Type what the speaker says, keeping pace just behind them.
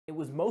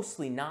was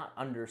mostly not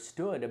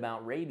understood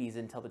about rabies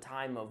until the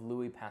time of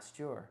Louis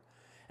Pasteur.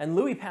 And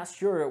Louis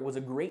Pasteur was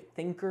a great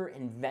thinker,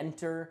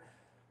 inventor,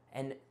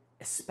 and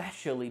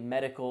especially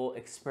medical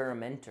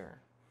experimenter.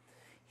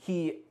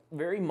 He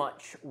very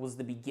much was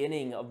the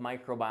beginning of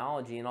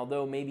microbiology, and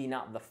although maybe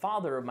not the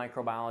father of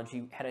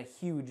microbiology, had a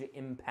huge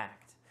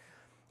impact.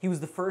 He was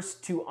the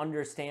first to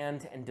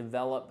understand and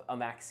develop a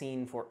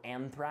vaccine for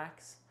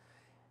anthrax,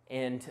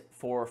 and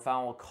for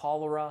fowl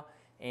cholera,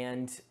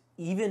 and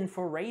even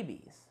for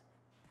rabies.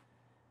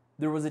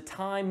 There was a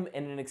time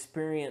and an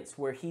experience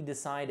where he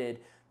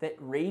decided that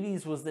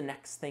rabies was the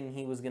next thing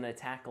he was going to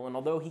tackle. And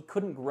although he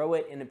couldn't grow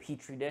it in a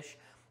petri dish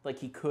like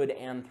he could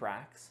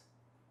anthrax,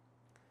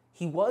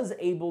 he was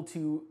able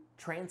to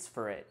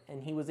transfer it,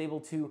 and he was able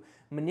to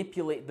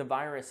manipulate the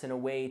virus in a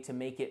way to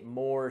make it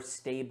more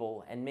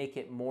stable and make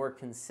it more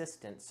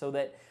consistent, so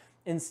that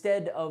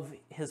instead of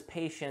his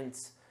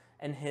patients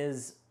and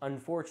his,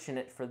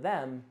 unfortunate for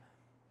them,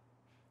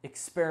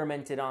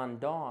 experimented on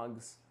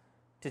dogs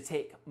to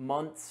take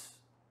months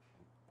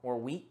or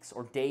weeks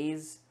or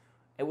days,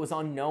 it was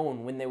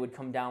unknown when they would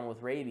come down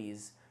with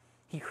rabies.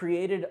 He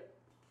created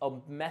a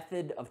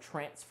method of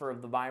transfer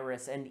of the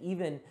virus and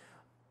even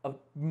a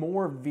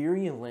more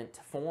virulent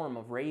form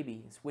of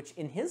rabies, which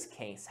in his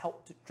case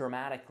helped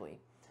dramatically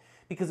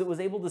because it was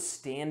able to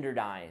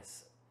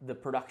standardize the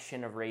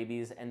production of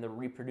rabies and the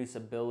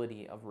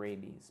reproducibility of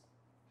rabies.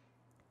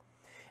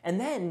 And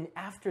then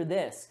after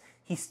this,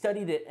 he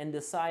studied it and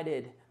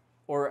decided,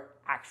 or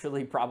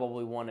actually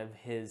probably one of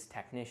his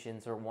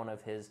technicians or one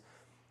of his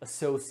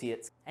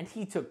associates, and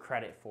he took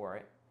credit for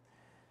it.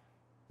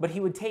 But he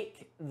would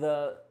take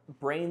the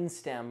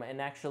brainstem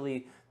and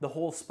actually the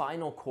whole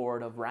spinal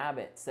cord of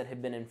rabbits that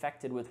had been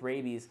infected with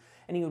rabies,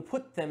 and he would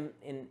put them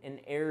in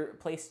an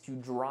place to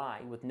dry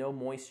with no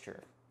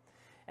moisture.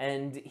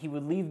 And he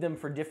would leave them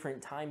for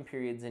different time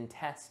periods and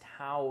test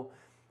how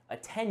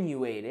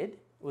attenuated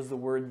was the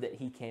word that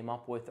he came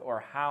up with, or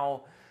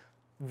how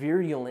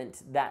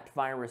virulent that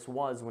virus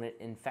was when it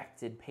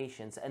infected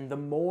patients. And the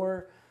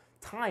more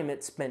time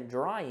it spent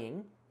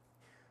drying,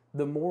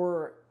 the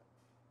more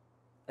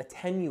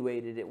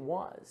attenuated it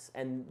was,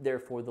 and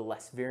therefore the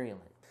less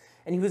virulent.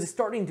 And he was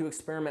starting to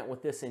experiment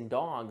with this in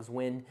dogs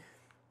when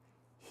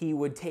he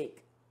would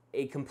take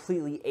a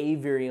completely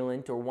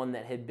avirulent, or one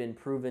that had been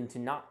proven to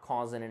not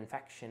cause an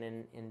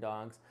infection in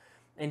dogs,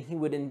 and he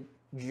would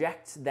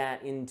inject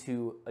that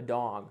into a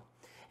dog.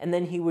 And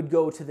then he would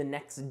go to the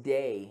next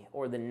day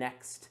or the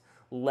next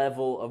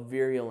level of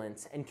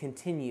virulence and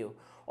continue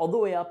all the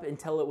way up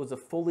until it was a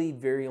fully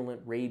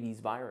virulent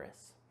rabies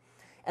virus.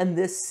 And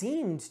this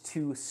seemed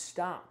to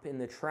stop in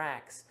the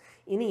tracks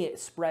any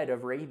spread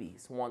of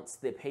rabies once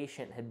the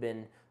patient had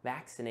been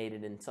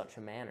vaccinated in such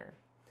a manner.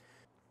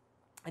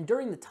 And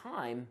during the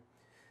time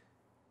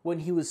when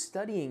he was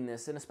studying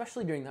this, and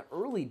especially during the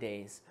early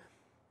days,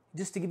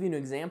 just to give you an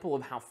example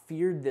of how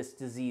feared this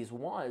disease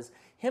was,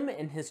 him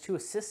and his two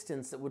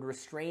assistants that would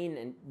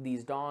restrain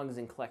these dogs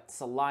and collect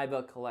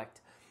saliva, collect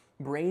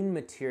brain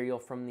material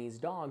from these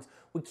dogs,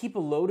 would keep a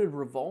loaded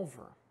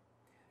revolver,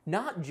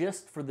 not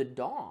just for the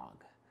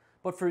dog,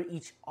 but for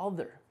each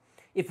other.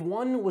 If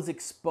one was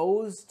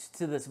exposed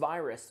to this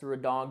virus through a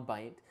dog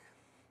bite,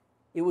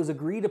 it was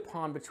agreed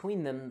upon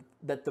between them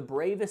that the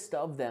bravest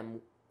of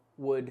them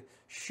would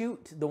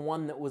shoot the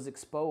one that was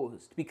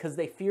exposed, because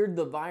they feared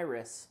the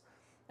virus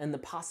and the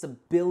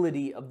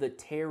possibility of the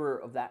terror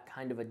of that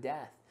kind of a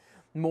death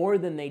more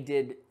than they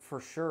did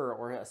for sure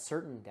or a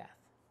certain death.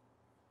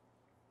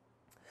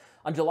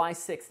 On July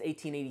 6,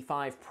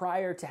 1885,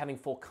 prior to having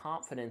full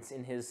confidence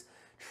in his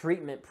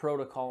treatment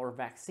protocol or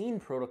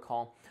vaccine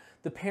protocol,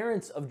 the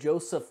parents of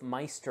Joseph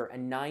Meister, a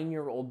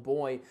 9-year-old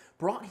boy,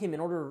 brought him in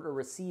order to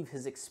receive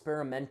his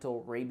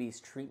experimental rabies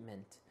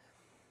treatment.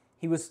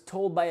 He was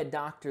told by a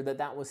doctor that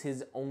that was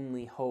his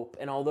only hope,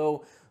 and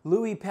although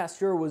Louis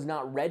Pasteur was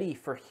not ready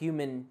for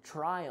human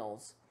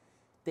trials,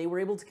 they were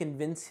able to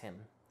convince him.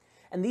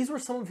 And these were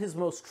some of his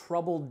most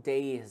troubled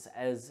days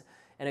as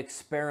an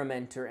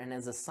experimenter and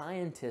as a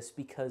scientist,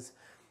 because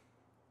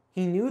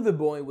he knew the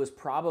boy was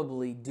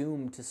probably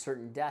doomed to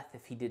certain death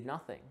if he did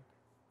nothing.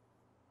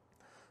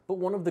 But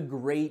one of the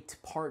great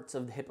parts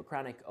of the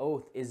Hippocratic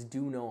Oath is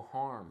do no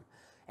harm.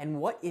 And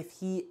what if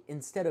he,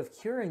 instead of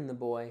curing the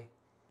boy,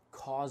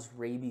 caused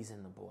rabies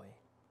in the boy?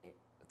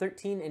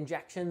 13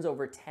 injections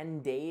over 10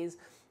 days,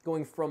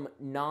 going from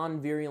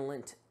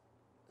non-virulent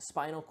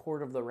spinal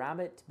cord of the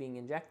rabbit being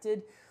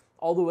injected,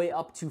 all the way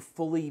up to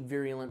fully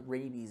virulent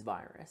rabies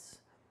virus.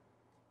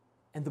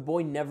 And the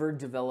boy never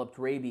developed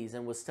rabies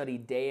and was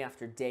studied day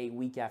after day,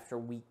 week after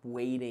week,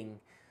 waiting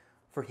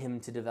for him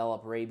to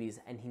develop rabies,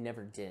 and he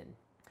never did.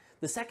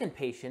 The second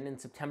patient, in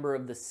September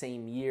of the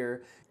same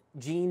year,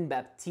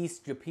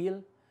 Jean-Baptiste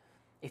Jupil,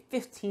 a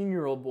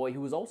 15-year-old boy who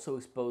was also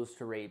exposed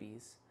to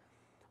rabies,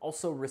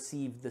 also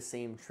received the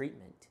same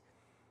treatment.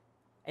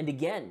 And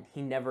again,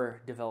 he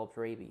never developed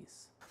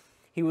rabies.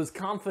 He was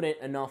confident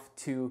enough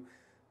to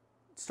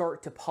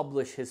start to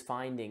publish his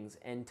findings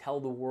and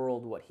tell the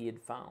world what he had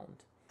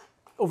found.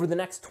 Over the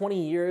next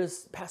 20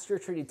 years, Pasteur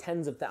treated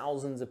tens of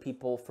thousands of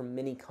people from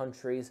many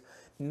countries,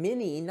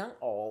 many, not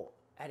all,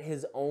 at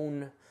his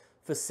own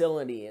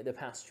facility at the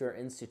Pasteur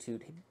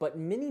Institute, but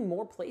many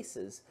more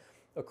places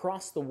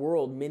across the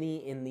world,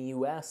 many in the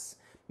US,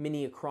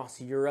 many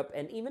across Europe,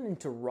 and even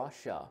into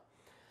Russia.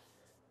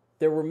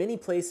 There were many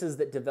places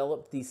that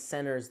developed these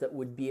centers that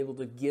would be able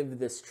to give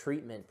this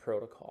treatment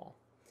protocol.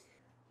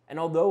 And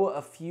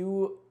although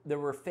there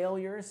were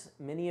failures,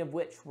 many of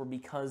which were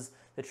because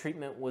the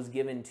treatment was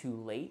given too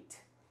late,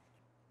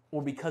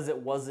 or because it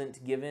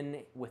wasn't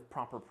given with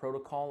proper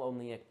protocol,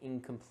 only an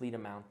incomplete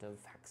amount of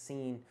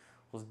vaccine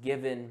was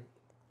given,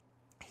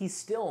 he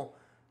still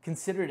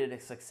considered it a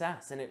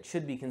success, and it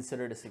should be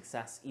considered a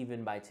success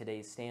even by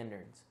today's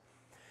standards.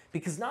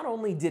 Because not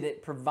only did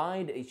it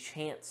provide a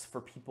chance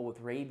for people with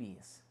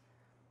rabies,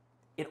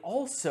 it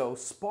also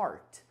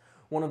sparked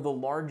one of the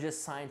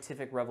largest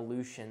scientific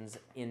revolutions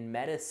in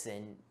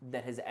medicine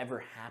that has ever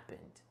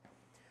happened.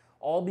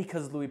 All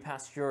because Louis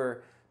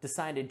Pasteur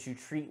decided to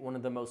treat one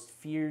of the most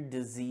feared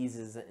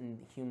diseases in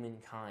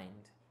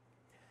humankind.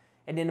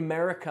 And in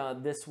America,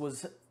 this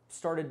was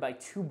started by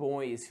two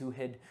boys who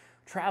had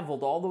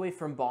traveled all the way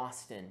from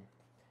Boston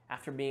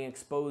after being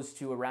exposed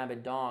to a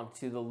rabid dog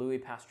to the Louis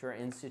Pasteur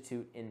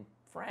Institute in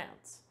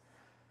France.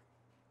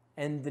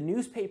 And the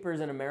newspapers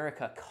in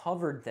America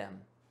covered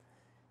them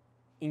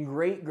in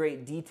great,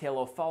 great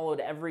detail, followed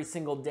every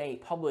single day,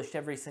 published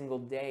every single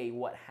day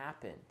what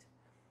happened.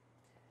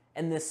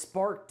 And this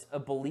sparked a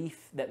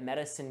belief that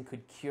medicine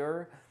could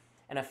cure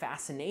and a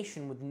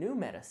fascination with new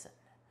medicine,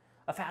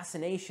 a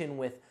fascination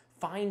with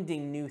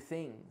finding new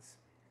things.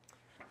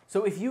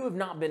 So if you have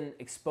not been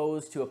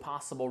exposed to a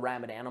possible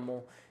rabid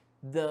animal,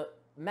 the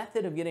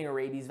method of getting a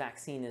rabies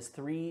vaccine is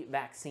 3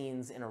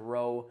 vaccines in a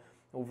row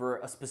over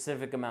a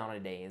specific amount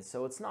of days.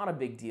 So it's not a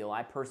big deal.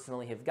 I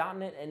personally have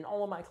gotten it, and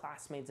all of my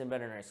classmates in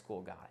veterinary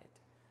school got it.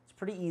 It's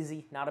pretty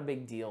easy, not a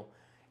big deal.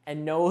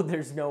 And no,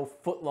 there's no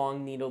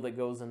foot-long needle that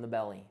goes in the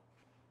belly.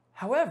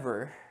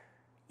 However,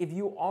 if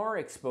you are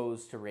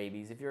exposed to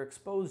rabies, if you're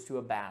exposed to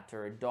a bat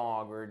or a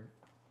dog or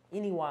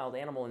any wild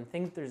animal and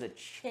think there's a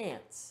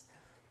chance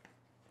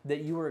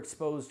that you were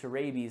exposed to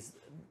rabies,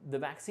 the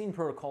vaccine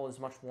protocol is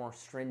much more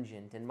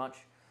stringent and much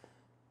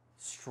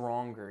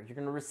stronger. You're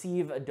going to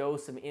receive a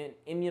dose of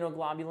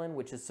immunoglobulin,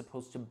 which is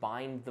supposed to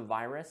bind the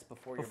virus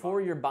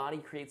before your body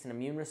creates an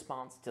immune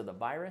response to the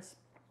virus.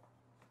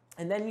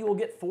 And then you will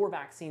get 4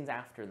 vaccines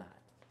after that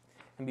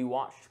and be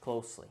watched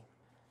closely.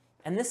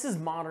 And this is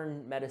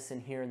modern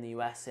medicine here in the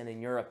US and in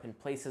Europe, in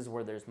places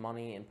where there's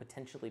money and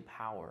potentially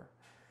power.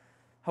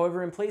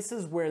 However, in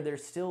places where there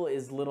still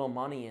is little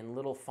money and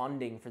little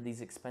funding for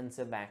these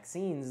expensive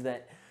vaccines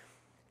that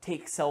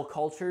take cell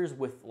cultures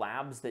with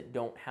labs that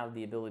don't have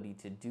the ability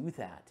to do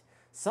that,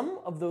 some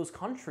of those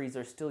countries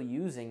are still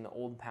using the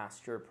old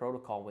Pasteur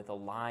protocol with a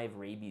live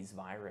rabies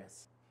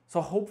virus.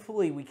 So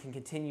hopefully we can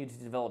continue to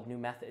develop new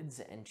methods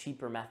and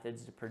cheaper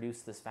methods to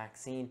produce this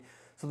vaccine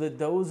so that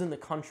those in the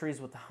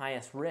countries with the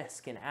highest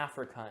risk in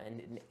Africa and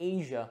in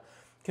Asia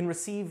can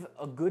receive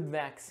a good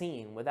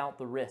vaccine without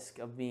the risk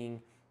of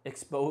being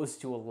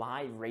exposed to a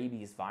live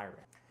rabies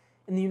virus.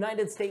 In the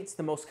United States,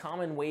 the most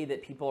common way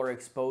that people are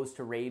exposed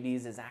to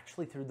rabies is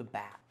actually through the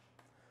bat.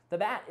 The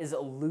bat is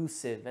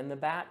elusive and the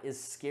bat is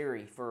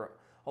scary for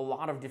a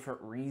lot of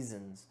different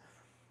reasons.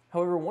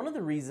 However, one of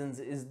the reasons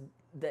is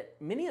that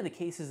many of the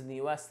cases in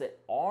the US that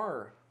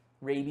are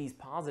rabies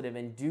positive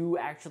and do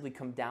actually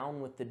come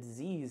down with the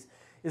disease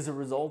is a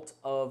result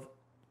of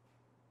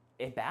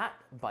a bat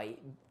bite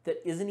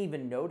that isn't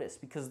even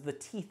noticed because the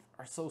teeth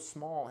are so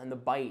small and the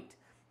bite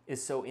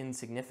is so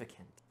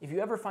insignificant. If you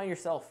ever find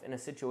yourself in a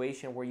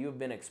situation where you have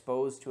been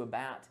exposed to a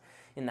bat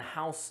in the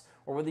house,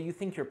 or whether you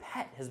think your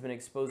pet has been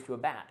exposed to a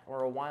bat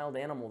or a wild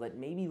animal that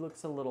maybe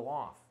looks a little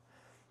off,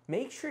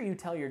 make sure you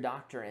tell your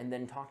doctor and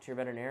then talk to your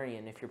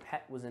veterinarian if your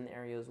pet was in the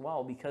area as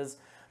well, because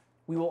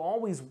we will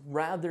always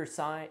rather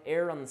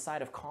err on the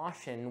side of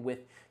caution with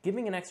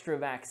giving an extra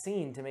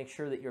vaccine to make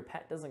sure that your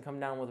pet doesn't come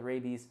down with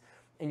rabies,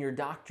 and your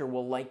doctor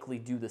will likely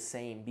do the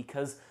same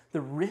because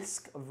the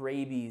risk of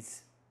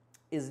rabies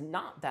is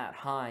not that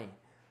high,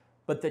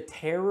 but the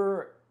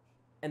terror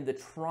and the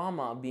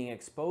trauma of being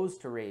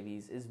exposed to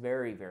rabies is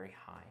very, very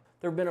high.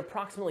 There have been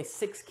approximately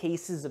 6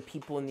 cases of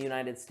people in the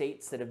United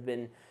States that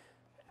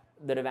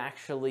have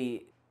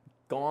actually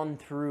gone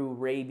through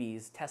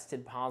rabies,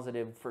 tested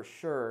positive for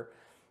sure,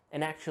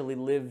 and actually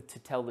lived to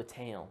tell the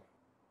tale.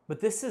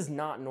 But this is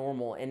not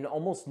normal, and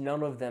almost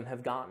none of them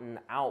have gotten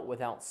out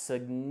without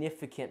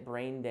significant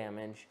brain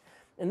damage.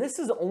 And this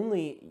is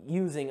only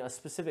using a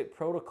specific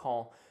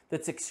protocol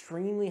that's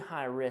extremely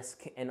high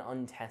risk and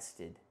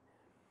untested.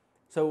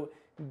 So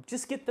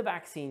just get the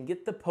vaccine,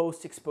 get the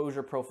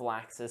post-exposure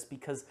prophylaxis,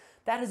 because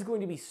that is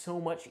going to be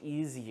so much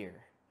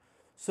easier,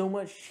 so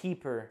much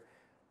cheaper,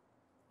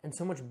 and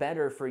so much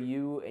better for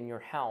you and your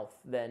health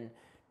than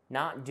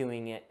not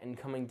doing it and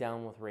coming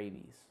down with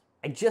rabies.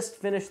 I just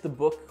finished the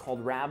book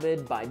called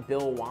Rabid by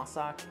Bill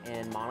Wasak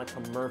and Monica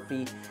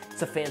Murphy.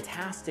 It's a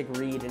fantastic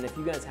read, and if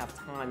you guys have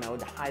time, I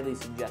would highly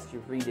suggest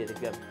you read it if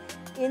you have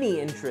any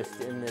interest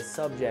in this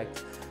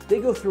subject.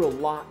 They go through a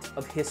lot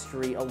of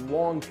history, a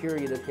long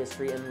period of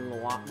history, and in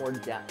a lot more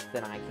depth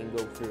than I can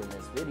go through in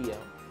this video.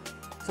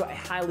 So I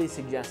highly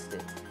suggest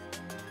it.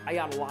 I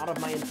got a lot of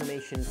my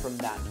information from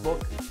that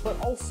book, but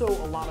also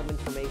a lot of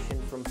information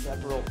from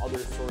several other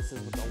sources,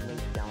 which I'll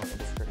link down in the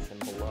description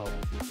below.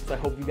 So I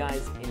hope you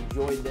guys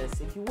enjoyed this.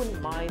 If you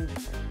wouldn't mind,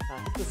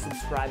 hit the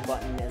subscribe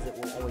button, as it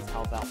will always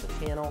help out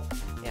the channel.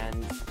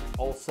 And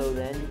also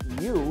then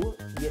you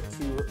get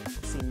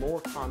to see more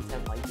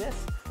content like this,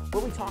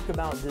 where we talk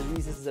about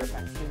diseases that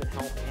affect human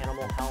health,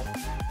 animal health,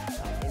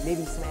 and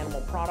maybe some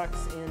animal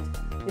products.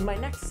 And in my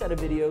next set of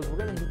videos,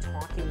 we're going to be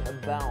talking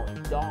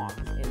about dogs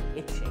and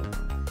itching,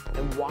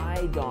 and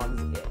why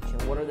dogs itch,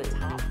 and what are the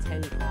top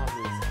 10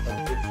 causes of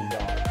itchy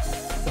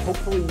dogs. So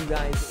hopefully you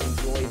guys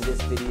enjoyed this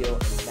video.